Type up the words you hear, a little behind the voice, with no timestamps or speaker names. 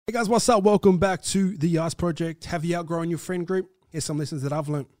Hey guys, what's up? Welcome back to the Yards Project. Have you outgrown your friend group? Here's some lessons that I've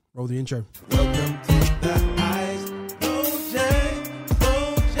learned. Roll the intro. Welcome to the Eyes Project.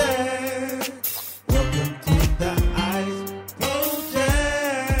 Welcome to the Eyes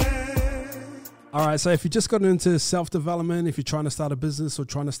Project. All right, so if you just got into self-development, if you're trying to start a business or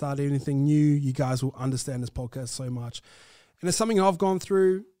trying to start anything new, you guys will understand this podcast so much. And it's something I've gone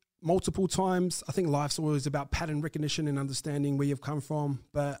through multiple times. I think life's always about pattern recognition and understanding where you've come from.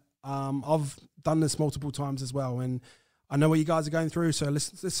 But I've done this multiple times as well. And I know what you guys are going through. So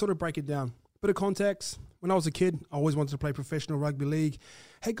let's sort of break it down. Bit of context. When I was a kid, I always wanted to play professional rugby league.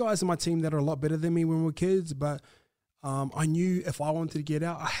 Had guys in my team that are a lot better than me when we were kids. But I knew if I wanted to get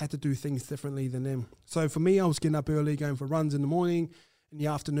out, I had to do things differently than them. So for me, I was getting up early, going for runs in the morning. In the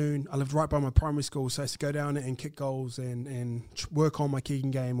afternoon, I lived right by my primary school, so I used to go down and kick goals and work on my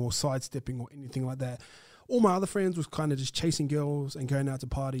kicking game or sidestepping or anything like that. All my other friends was kind of just chasing girls and going out to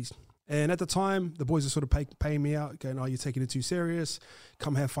parties. And at the time, the boys were sort of paying me out, going, oh, you're taking it too serious.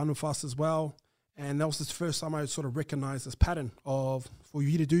 Come have fun with us as well. And that was the first time I sort of recognized this pattern of for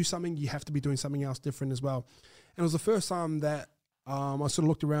you to do something, you have to be doing something else different as well. And it was the first time that I sort of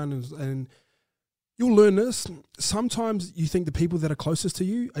looked around and you'll learn this. Sometimes you think the people that are closest to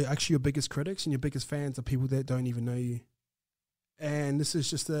you are actually your biggest critics, and your biggest fans are people that don't even know you. And this is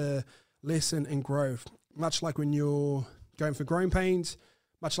just a lesson in growth. Much like when you're going for growing pains,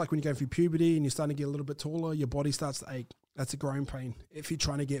 much like when you're going through puberty and you're starting to get a little bit taller, your body starts to ache. That's a growing pain. If you're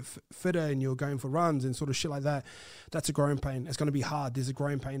trying to get fitter and you're going for runs and sort of shit like that, that's a growing pain. It's going to be hard. There's a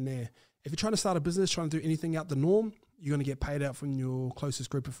growing pain there. If you're trying to start a business, trying to do anything out the norm, you're going to get paid out from your closest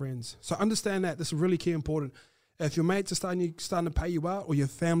group of friends. So understand that. This is really key important. If your mates are starting to pay you out or your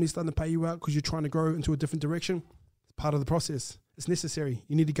family's starting to pay you out because you're trying to grow into a different direction, it's part of the process. It's necessary.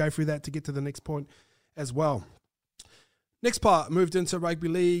 You need to go through that to get to the next point as well. Next part, moved into rugby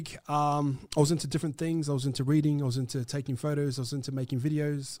league. I was into different things. I was into reading. I was into taking photos. I was into making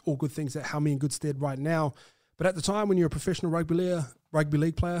videos, all good things that help me in good stead right now. But at the time when you're a professional rugby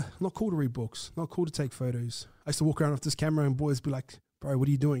league player, not cool to read books, not cool to take photos. I used to walk around with this camera and boys be like, bro, what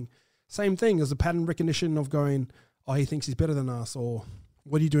are you doing? Same thing as a pattern recognition of going, oh, he thinks he's better than us, or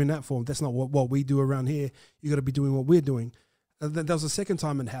what are you doing that for? That's not what we do around here. You got to be doing what we're doing. That was the second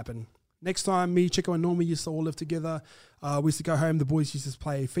time it happened. Next time, me, Chico, and Normie used to all live together. We used to go home. The boys used to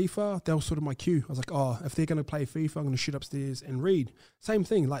play FIFA. That was sort of my cue. I was like, oh, if they're going to play FIFA, I'm going to shoot upstairs and read. Same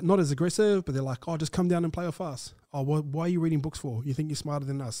thing, like not as aggressive, but they're like, oh, just come down and play with us. Oh, why are you reading books for? You think you're smarter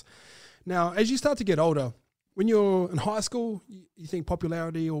than us. Now, as you start to get older, when you're in high school, you think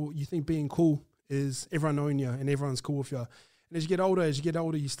popularity or you think being cool is everyone knowing you and everyone's cool with you. And as you get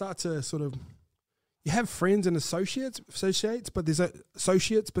older, you start to sort of, you have friends and associates, but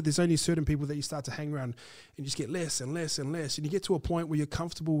there's only certain people that you start to hang around, and you just get less and less and less. And you get to a point where you're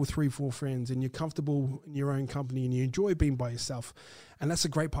comfortable with 3-4 friends and you're comfortable in your own company and you enjoy being by yourself. And that's a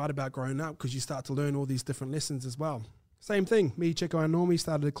great part about growing up because you start to learn all these different lessons as well. Same thing. Me, Chico, and Normie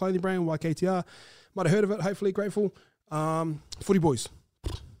started a clothing brand, YKTR. Might have heard of it, hopefully grateful. Footy boys.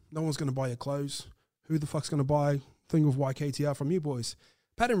 No one's going to buy your clothes. Who the fuck's going to buy a thing with YKTR from you boys?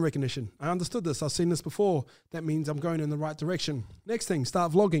 Pattern recognition. I understood this. I've seen this before. That means I'm going in the right direction. Next thing,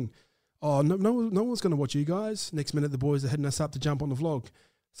 start vlogging. Oh, no one's going to watch you guys. Next minute, the boys are hitting us up to jump on the vlog.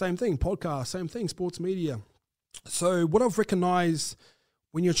 Same thing, podcast, same thing, sports media. So what I've recognized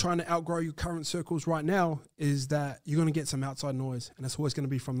when you're trying to outgrow your current circles right now is that you're going to get some outside noise, and it's always going to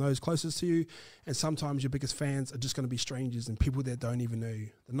be from those closest to you. And sometimes your biggest fans are just going to be strangers and people that don't even know you.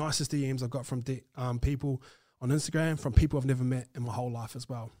 The nicest DMs I've got from people on Instagram, from people I've never met in my whole life as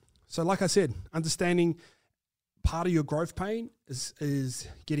well. So like I said, understanding part of your growth pain is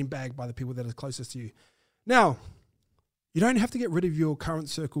getting bagged by the people that are closest to you. Now, you don't have to get rid of your current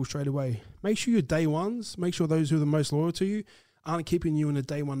circle straight away. Make sure your day ones, make sure those who are the most loyal to you aren't keeping you in a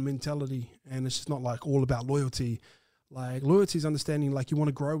day one mentality. And it's just not like all about loyalty. Like loyalty is understanding like you want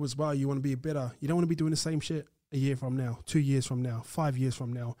to grow as well. You want to be better. You don't want to be doing the same shit a year from now, 2 years from now, 5 years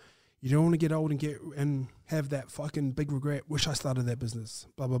from now. You don't want to get old and have that fucking big regret. Wish I started that business.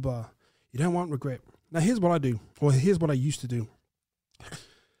 Blah, blah, blah. You don't want regret. Now, here's what I do. Or here's what I used to do. I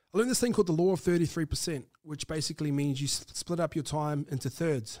learned this thing called the law of 33%, which basically means you split up your time into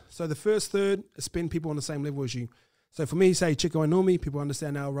thirds. So the first third is spend people on the same level as you. So for me, say Chico and Normie, people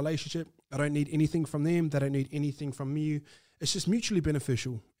understand our relationship. I don't need anything from them. They don't need anything from me. It's just mutually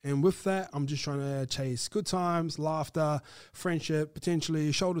beneficial. And with that, I'm just trying to chase good times, laughter, friendship,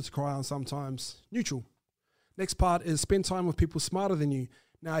 potentially shoulder to cry on sometimes, neutral. Next part is spend time with people smarter than you.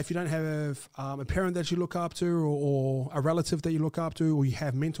 Now, if you don't have a parent that you look up to or a relative that you look up to, or you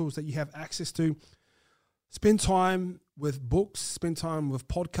have mentors that you have access to, Spend time with books, spend time with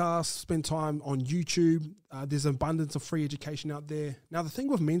podcasts, spend time on YouTube. There's an abundance of free education out there. Now, the thing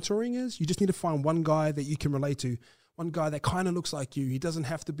with mentoring is you just need to find one guy that you can relate to, one guy that kind of looks like you. He doesn't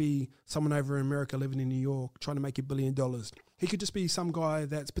have to be someone over in America living in New York trying to make $1 billion. He could just be some guy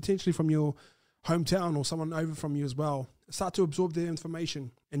that's potentially from your hometown or someone over from you as well. Start to absorb their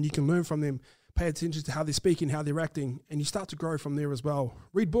information and you can learn from them. Pay attention to how they're speaking, how they're acting, and you start to grow from there as well.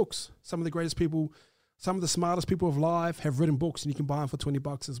 Read books. Some of the greatest people, some of the smartest people of life have written books, and you can buy them for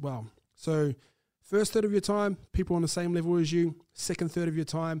 $20 as well. So first third of your time, people on the same level as you. Second third of your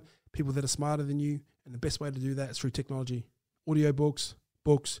time, people that are smarter than you. And the best way to do that is through technology. Audiobooks,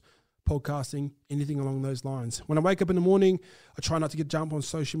 books, podcasting, anything along those lines. When I wake up in the morning, I try not to jump on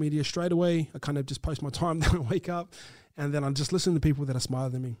social media straight away. I kind of just post my time, then I wake up, and then I just listen to people that are smarter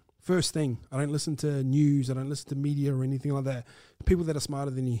than me. First thing, I don't listen to news, I don't listen to media or anything like that. People that are smarter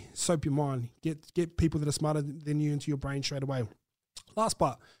than you, soap your mind. Get people that are smarter than you into your brain straight away. Last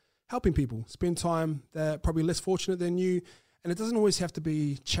part, helping people. Spend time that are probably less fortunate than you. And it doesn't always have to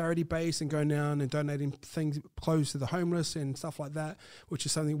be charity-based and going down and donating clothes to the homeless and stuff like that, which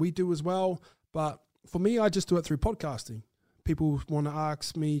is something we do as well. But for me, I just do it through podcasting. People want to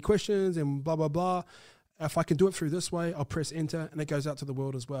ask me questions and blah, blah, blah. If I can do it through this way, I'll press enter and it goes out to the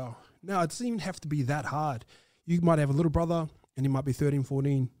world as well. Now, it doesn't even have to be that hard. You might have a little brother and he might be 13,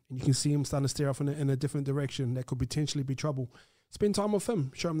 14, and you can see him starting to steer off in a different direction that could potentially be trouble. Spend time with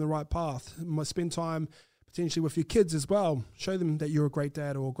him, show him the right path. Spend time potentially with your kids as well. Show them that you're a great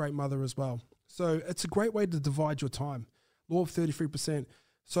dad or a great mother as well. So it's a great way to divide your time. Law of 33%.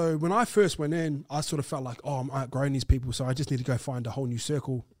 So when I first went in, I sort of felt like, oh, I'm outgrowing these people, so I just need to go find a whole new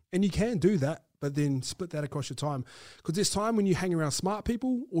circle. And you can do that, but then split that across your time. Because there's time when you hang around smart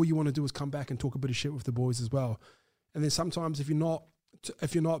people, all you want to do is come back and talk a bit of shit with the boys as well. And then sometimes if you're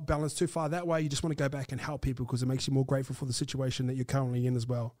not balanced too far that way, you just want to go back and help people because it makes you more grateful for the situation that you're currently in as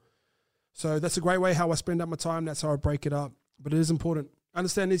well. So that's a great way how I spend up my time. That's how I break it up. But it is important.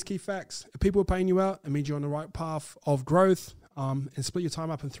 Understand these key facts. If people are paying you out, it means you're on the right path of growth, and split your time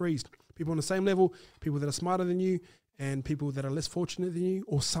up in threes. People on the same level, people that are smarter than you, and people that are less fortunate than you,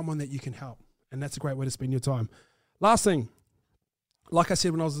 or someone that you can help. And that's a great way to spend your time. Last thing, like I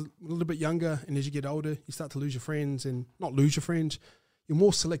said, when I was a little bit younger, and as you get older, you start to lose your friends, and not lose your friends, you're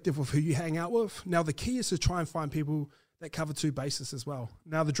more selective of who you hang out with. Now, the key is to try and find people that cover two bases as well.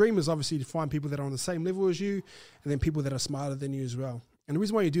 Now, the dream is obviously to find people that are on the same level as you, and then people that are smarter than you as well. And the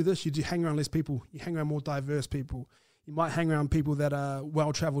reason why you do this, you do hang around less people. You hang around more diverse people. You might hang around people that are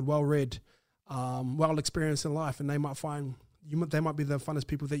well-traveled, well-read, well-experienced in life, and they might be the funnest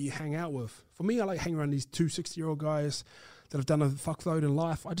people that you hang out with. For me, I like hanging around these 60-year-old guys that have done a fuckload in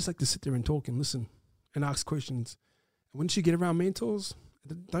life. I just like to sit there and talk and listen and ask questions. And once you get around mentors,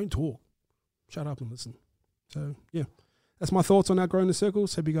 don't talk. Shut up and listen. So, yeah, that's my thoughts on Outgrowing the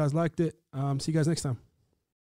Circles. Hope you guys liked it. See you guys next time.